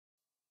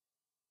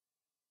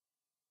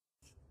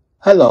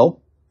Hello,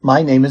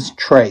 my name is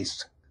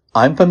Trace.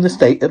 I'm from the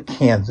state of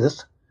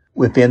Kansas,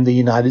 within the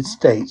United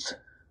States.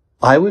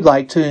 I would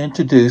like to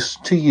introduce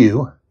to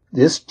you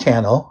this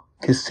channel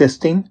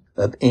consisting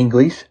of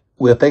English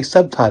with a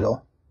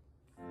subtitle.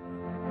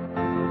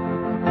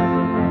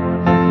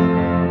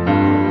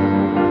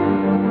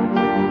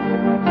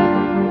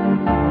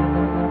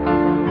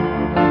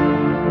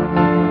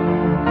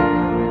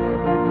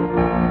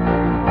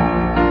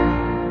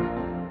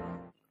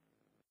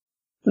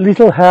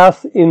 Little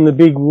House in the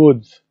Big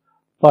Woods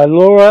by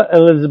Laura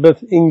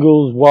Elizabeth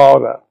Ingalls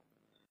Wilder,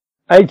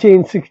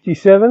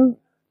 1867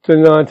 to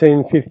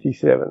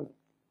 1957.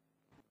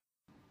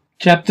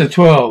 Chapter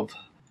 12.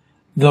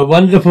 The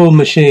Wonderful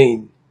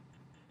Machine.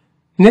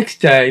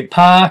 Next day,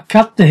 Pa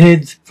cut the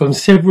heads from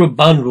several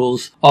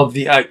bundles of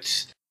the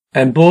oats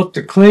and brought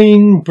the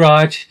clean,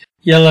 bright,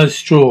 yellow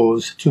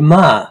straws to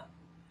Ma.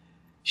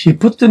 She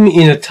put them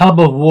in a tub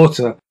of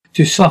water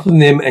to soften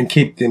them and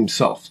keep them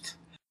soft.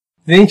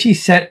 Then she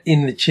sat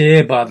in the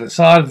chair by the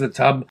side of the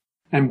tub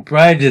and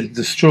braided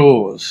the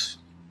straws.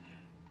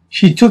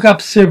 She took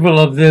up several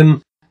of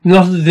them,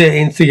 knotted their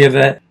ends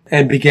together,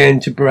 and began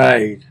to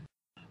braid.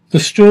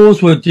 The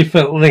straws were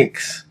different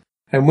lengths,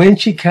 and when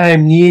she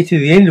came near to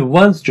the end of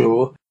one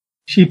straw,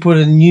 she put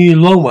a new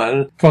long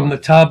one from the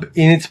tub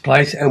in its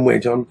place and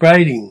went on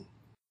braiding.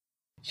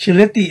 She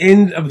let the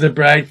end of the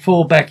braid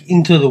fall back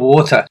into the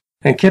water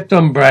and kept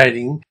on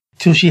braiding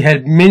till she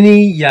had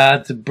many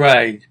yards of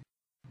braid.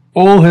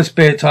 All her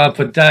spare time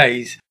for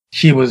days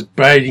she was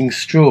braiding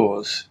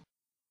straws.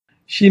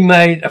 She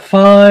made a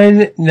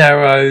fine,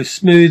 narrow,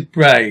 smooth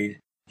braid,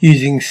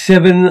 using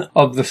 7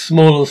 of the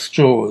smaller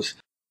straws.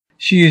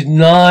 She used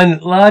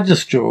 9 larger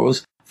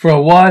straws for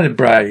a wider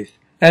braid,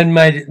 and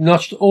made it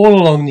notched all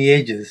along the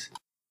edges.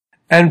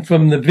 And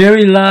from the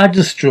very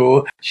largest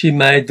straw she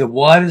made the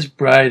widest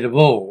braid of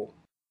all.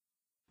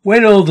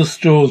 When all the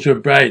straws were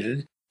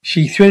braided,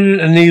 she threaded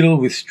a needle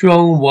with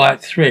strong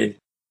white thread,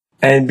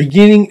 and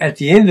beginning at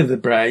the end of the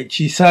braid,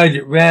 she sewed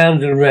it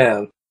round and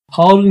round,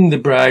 holding the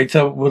braid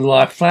so it would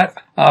lie flat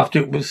after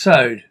it was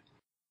sewed.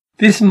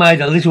 This made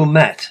a little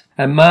mat,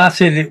 and Ma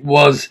said it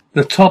was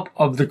the top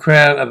of the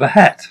crown of a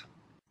hat.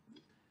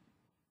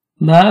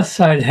 Ma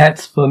sewed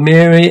hats for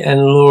Mary and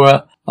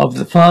Laura of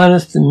the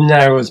finest and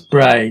narrowest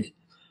braid.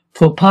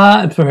 For Pa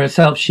and for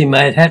herself she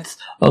made hats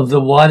of the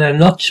wider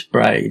notch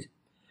braid.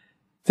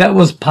 That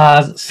was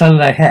Pa's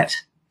Sunday hat.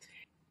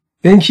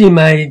 Then she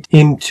made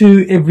him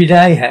 2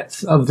 everyday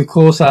hats of the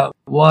coarser,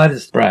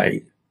 widest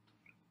braid.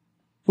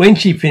 When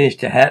she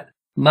finished a hat,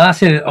 Ma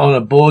set it on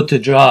a board to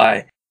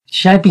dry,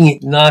 shaping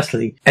it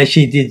nicely as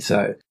she did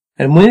so,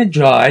 and when it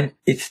dried,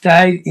 it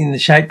stayed in the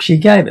shape she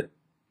gave it.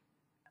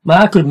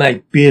 Ma could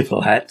make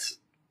beautiful hats.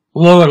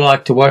 Laura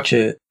liked to watch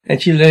her,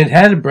 and she learned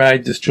how to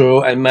braid the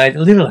straw and made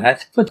a little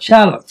hat for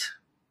Charlotte.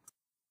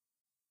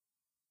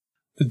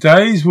 The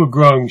days were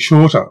growing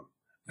shorter,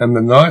 and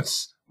the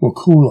nights were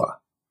cooler.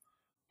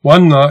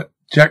 One night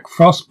Jack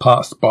Frost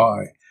passed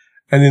by,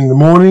 and in the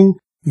morning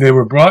there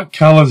were bright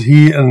colours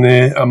here and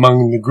there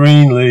among the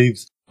green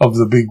leaves of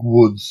the big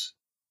woods.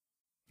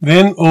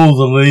 Then all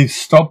the leaves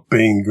stopped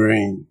being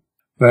green.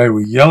 They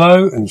were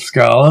yellow and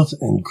scarlet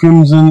and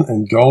crimson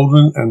and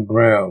golden and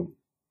brown.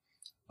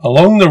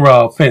 Along the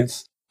rail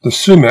fence the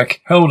sumac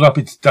held up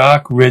its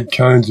dark red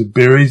cones of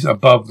berries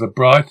above the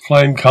bright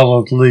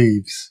flame-coloured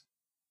leaves.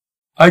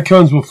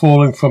 Acorns were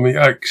falling from the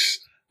oaks,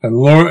 and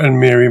Laura and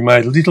Mary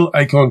made little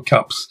acorn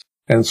cups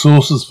and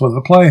saucers for the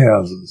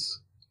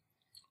playhouses.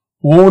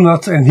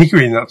 Walnuts and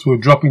hickory nuts were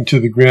dropping to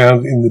the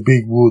ground in the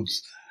big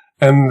woods,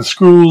 and the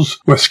squirrels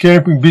were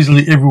scampering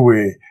busily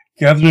everywhere,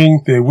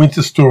 gathering their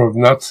winter store of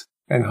nuts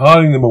and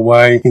hiding them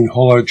away in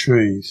hollow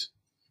trees.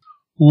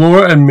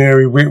 Laura and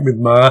Mary went with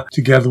Ma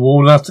to gather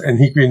walnuts and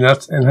hickory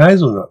nuts and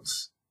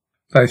hazelnuts.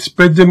 They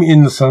spread them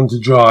in the sun to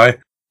dry,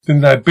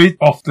 then they beat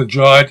off the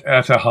dried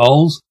outer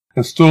hulls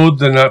and stored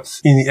the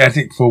nuts in the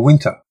attic for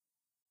winter.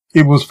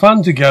 It was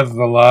fun to gather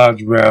the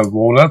large round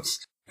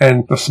walnuts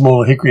and the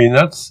smaller hickory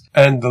nuts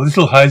and the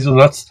little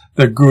hazelnuts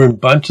that grew in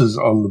bunches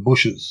on the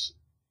bushes.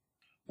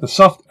 The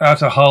soft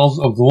outer hulls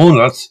of the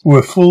walnuts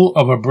were full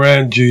of a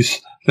brown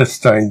juice that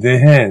stained their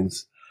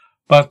hands,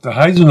 but the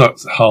hazelnut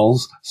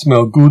hulls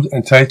smelled good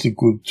and tasted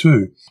good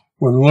too,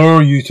 when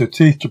Laura used her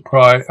teeth to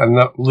pry a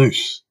nut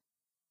loose.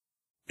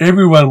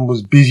 Everyone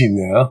was busy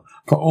now,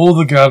 for all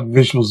the garden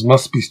vegetables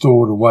must be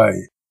stored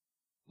away.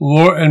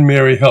 Laura and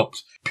Mary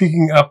helped,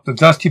 picking up the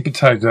dusty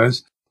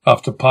potatoes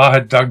after Pa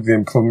had dug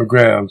them from the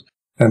ground,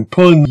 and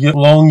pulling the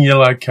long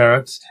yellow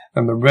carrots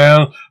and the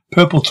round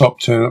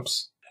purple-topped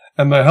turnips,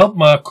 and they helped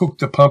Ma cook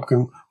the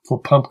pumpkin for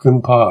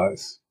pumpkin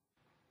pies.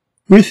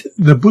 With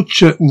the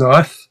butcher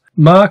knife,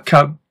 Ma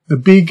cut the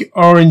big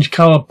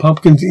orange-coloured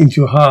pumpkins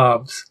into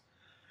halves.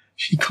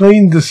 She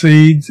cleaned the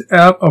seeds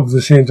out of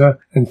the centre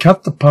and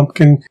cut the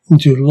pumpkin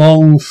into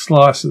long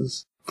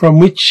slices, from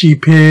which she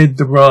pared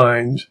the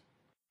rind.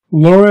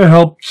 Laura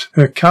helped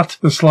her cut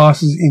the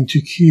slices into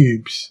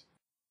cubes.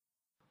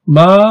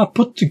 Ma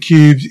put the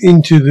cubes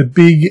into the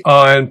big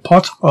iron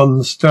pot on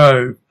the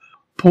stove,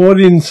 poured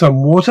in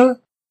some water,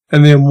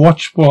 and then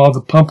watch while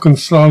the pumpkin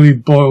slowly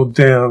boiled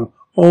down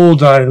all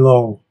day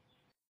long.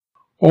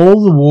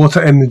 All the water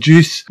and the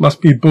juice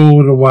must be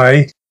boiled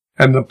away,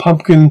 and the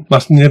pumpkin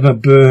must never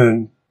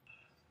burn.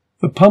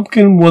 The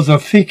pumpkin was a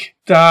thick,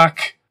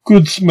 dark,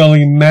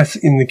 good-smelling mass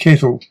in the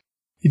kettle.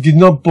 It did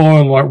not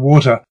boil like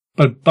water,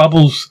 but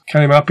bubbles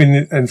came up in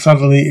it and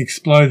suddenly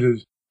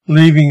exploded,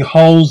 leaving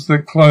holes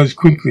that closed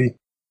quickly.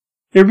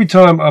 Every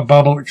time a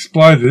bubble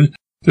exploded,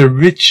 the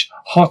rich,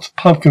 hot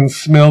pumpkin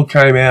smell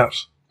came out.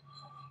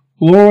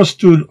 Laura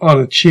stood on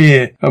a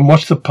chair and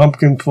watched the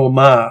pumpkin for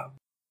Ma,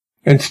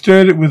 and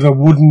stirred it with a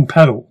wooden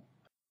paddle.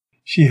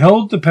 She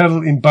held the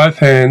paddle in both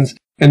hands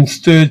and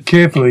stirred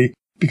carefully,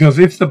 because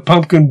if the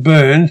pumpkin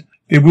burned,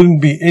 there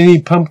wouldn't be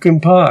any pumpkin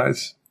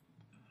pies.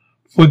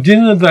 For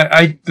dinner they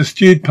ate the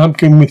stewed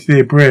pumpkin with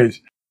their bread.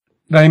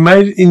 They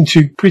made it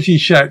into pretty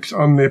shapes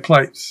on their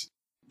plates.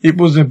 It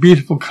was a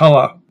beautiful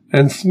colour,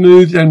 and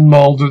smoothed and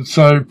moulded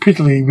so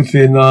prettily with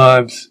their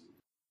knives.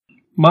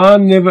 Ma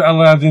never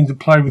allowed them to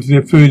play with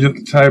their food at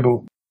the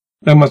table.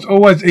 They must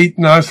always eat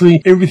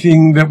nicely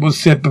everything that was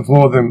set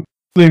before them,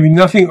 leaving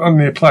nothing on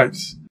their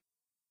plates.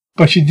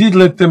 But she did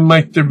let them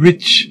make the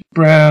rich,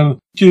 brown,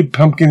 stewed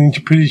pumpkin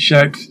into pretty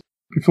shapes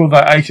before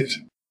they ate it.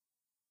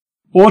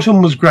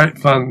 Autumn was great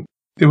fun.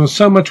 There was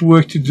so much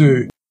work to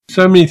do,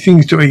 so many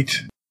things to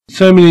eat,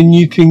 so many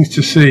new things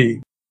to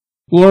see.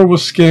 Laura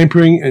was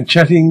scampering and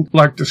chatting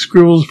like the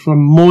squirrels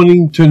from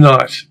morning to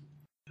night.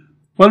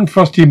 One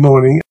frosty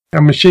morning,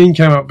 a machine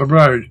came up the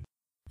road.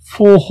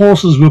 4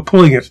 horses were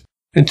pulling it,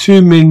 and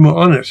 2 men were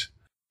on it.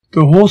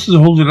 The horses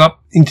hauled it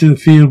up into the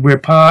field where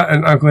Pa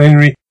and Uncle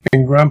Henry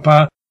and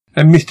Grandpa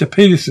and Mr.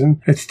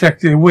 Peterson had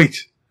stacked their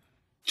wheat.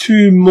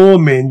 2 more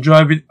men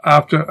drove it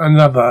after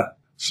another,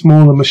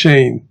 smaller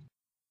machine.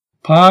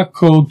 Pa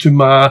called to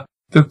Ma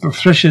that the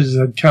threshers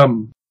had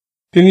come.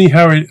 Then he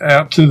hurried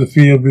out to the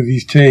field with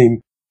his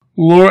team.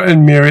 Laura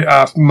and Mary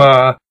asked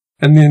Ma,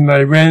 and then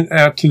they ran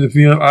out to the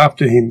field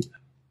after him.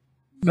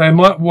 They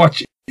might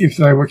watch if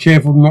they were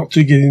careful not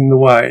to get in the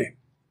way.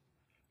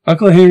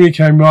 Uncle Henry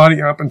came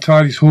riding up and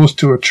tied his horse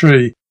to a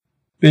tree.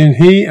 Then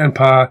he and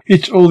Pa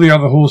hitched all the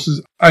other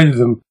horses, 8 of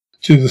them,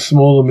 to the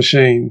smaller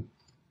machine.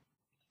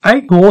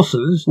 8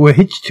 horses were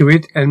hitched to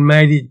it and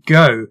made it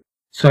go,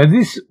 so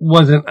this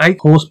was an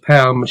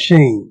 8-horsepower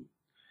machine.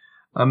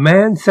 A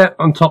man sat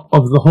on top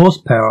of the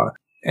horsepower,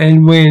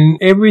 and when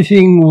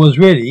everything was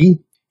ready,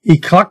 he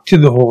clucked to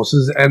the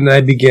horses and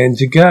they began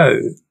to go.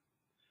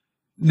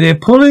 Their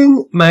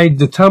pulling made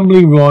the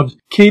tumbling rod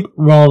keep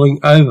rolling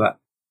over,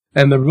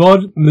 and the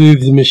rod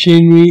moved the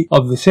machinery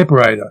of the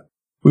separator,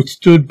 which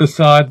stood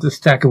beside the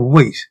stack of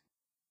wheat.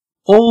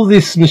 All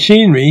this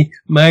machinery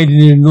made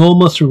an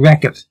enormous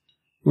racket,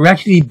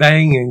 rackety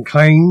bang and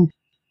clang.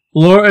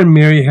 Laura and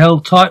Mary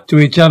held tight to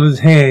each other's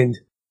hand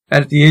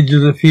at the edge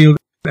of the field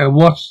and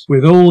watched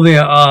with all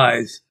their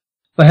eyes.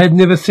 They had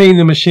never seen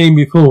a machine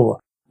before.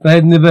 They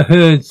had never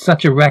heard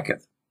such a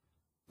racket.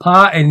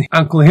 Pa and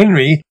Uncle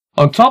Henry,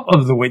 on top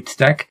of the wheat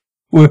stack,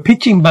 were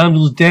pitching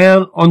bundles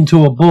down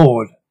onto a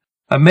board.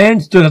 A man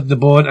stood at the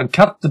board and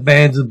cut the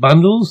bands of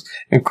bundles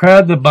and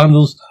crowded the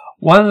bundles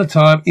one at a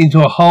time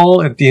into a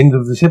hole at the end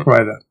of the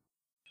separator.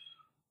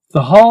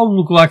 The hole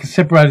looked like a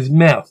separator's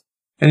mouth,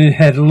 and it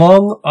had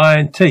long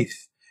iron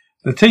teeth.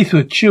 The teeth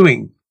were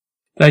chewing.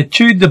 They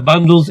chewed the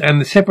bundles and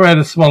the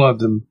separator swallowed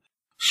them.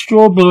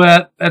 Straw blew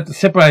out at the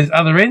separator's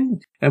other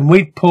end, and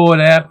wheat poured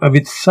out of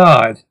its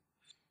side.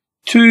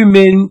 2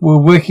 men were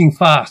working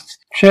fast,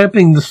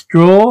 trampling the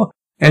straw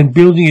and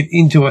building it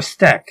into a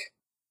stack.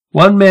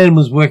 1 man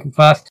was working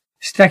fast,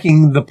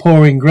 stacking the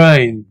pouring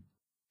grain.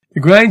 The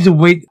grains of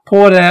wheat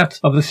poured out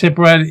of the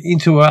separator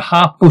into a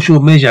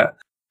half-bushel measure,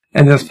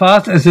 and as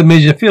fast as the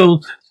measure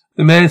filled,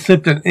 the man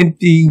slipped an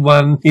empty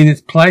one in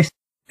its place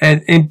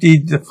and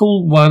emptied the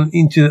full one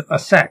into a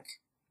sack.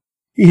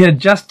 He had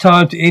just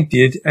time to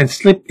empty it and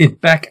slip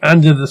it back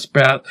under the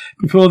spout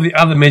before the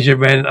other measure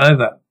ran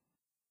over.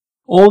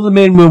 All the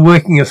men were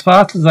working as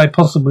fast as they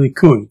possibly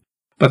could,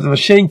 but the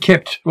machine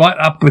kept right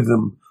up with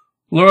them.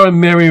 Laura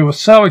and Mary were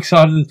so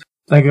excited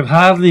they could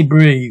hardly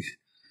breathe.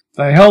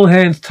 They held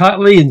hands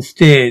tightly and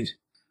stared.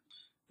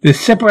 The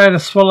separator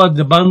swallowed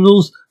the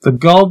bundles, the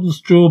golden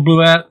straw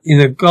blew out in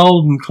a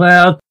golden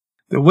cloud,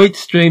 the wheat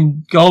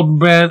streamed golden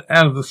brown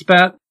out of the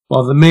spout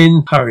while the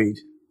men hurried.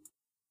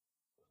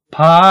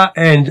 Pa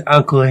and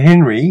Uncle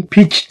Henry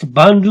pitched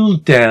bundles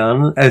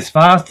down as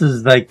fast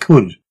as they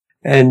could,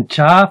 and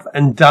chaff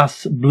and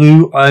dust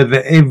blew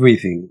over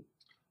everything.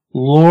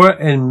 Laura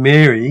and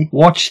Mary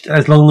watched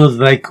as long as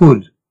they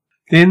could.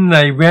 Then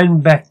they ran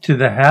back to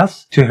the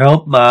house to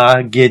help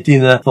Ma get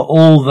dinner for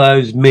all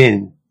those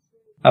men.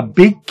 A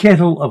big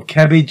kettle of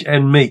cabbage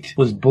and meat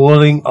was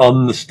boiling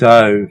on the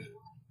stove.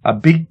 A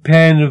big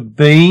pan of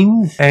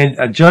beans and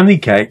a johnny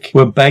cake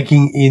were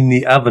baking in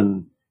the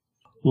oven.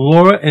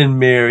 Laura and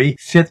Mary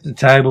set the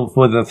table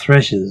for the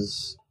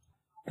threshers.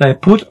 They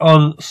put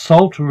on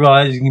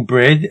salt-rising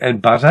bread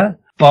and butter,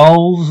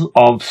 bowls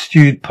of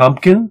stewed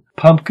pumpkin,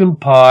 pumpkin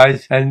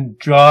pies and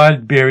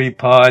dried berry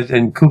pies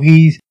and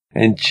cookies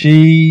and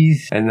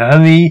cheese and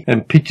honey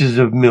and pitchers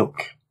of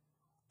milk.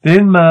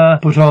 Then Ma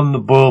put on the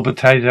boiled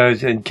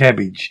potatoes and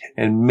cabbage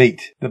and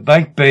meat, the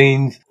baked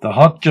beans, the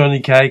hot Johnny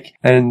cake,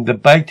 and the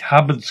baked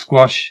Hubbard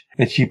squash,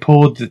 and she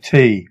poured the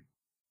tea.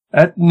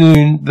 At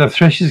noon, the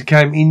threshers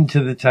came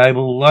into the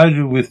table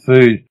loaded with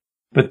food,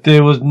 but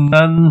there was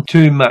none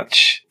too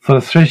much, for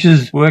the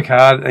threshers work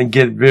hard and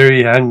get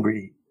very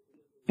hungry.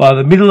 By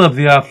the middle of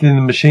the afternoon,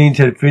 the machines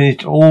had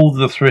finished all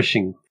the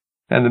threshing,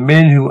 and the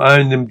men who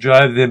owned them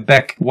drove them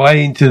back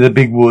way into the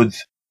big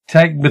woods,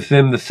 taking with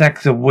them the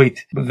sacks of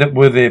wheat that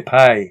were their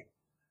pay.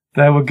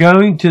 They were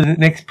going to the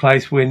next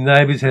place where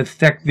neighbours had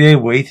stacked their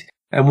wheat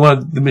and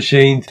wanted the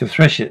machines to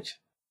thresh it.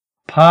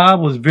 Pa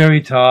was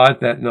very tired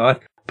that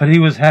night, but he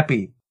was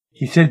happy.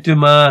 He said to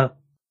Ma,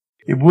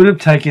 "It would have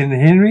taken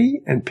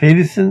Henry and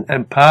Peterson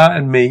and Pa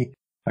and me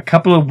a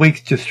couple of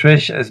weeks to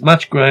thresh as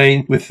much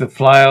grain with the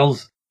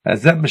flails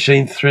as that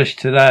machine threshed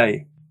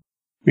today.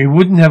 We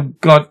wouldn't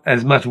have got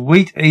as much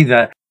wheat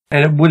either,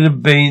 and it would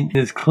have been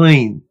as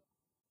clean.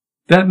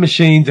 That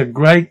machine's a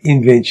great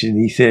invention,"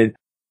 he said.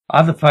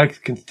 "Other folks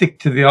can stick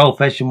to the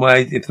old-fashioned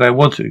ways if they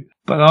want to,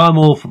 but I'm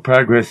all for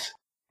progress.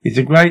 It's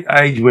a great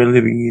age we're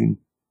living in.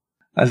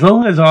 As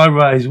long as I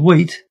raise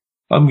wheat,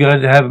 I'm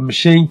going to have a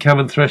machine come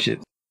and thresh it,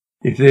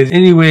 if there's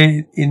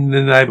anywhere in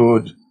the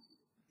neighbourhood."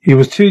 He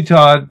was too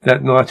tired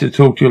that night to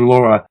talk to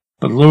Laura,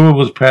 but Laura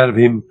was proud of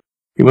him.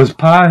 It was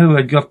Pa who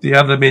had got the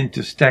other men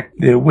to stack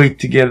their wheat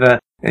together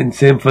and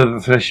send for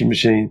the threshing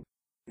machine.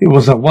 It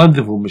was a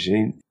wonderful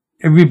machine.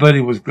 Everybody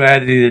was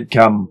glad it had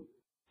come.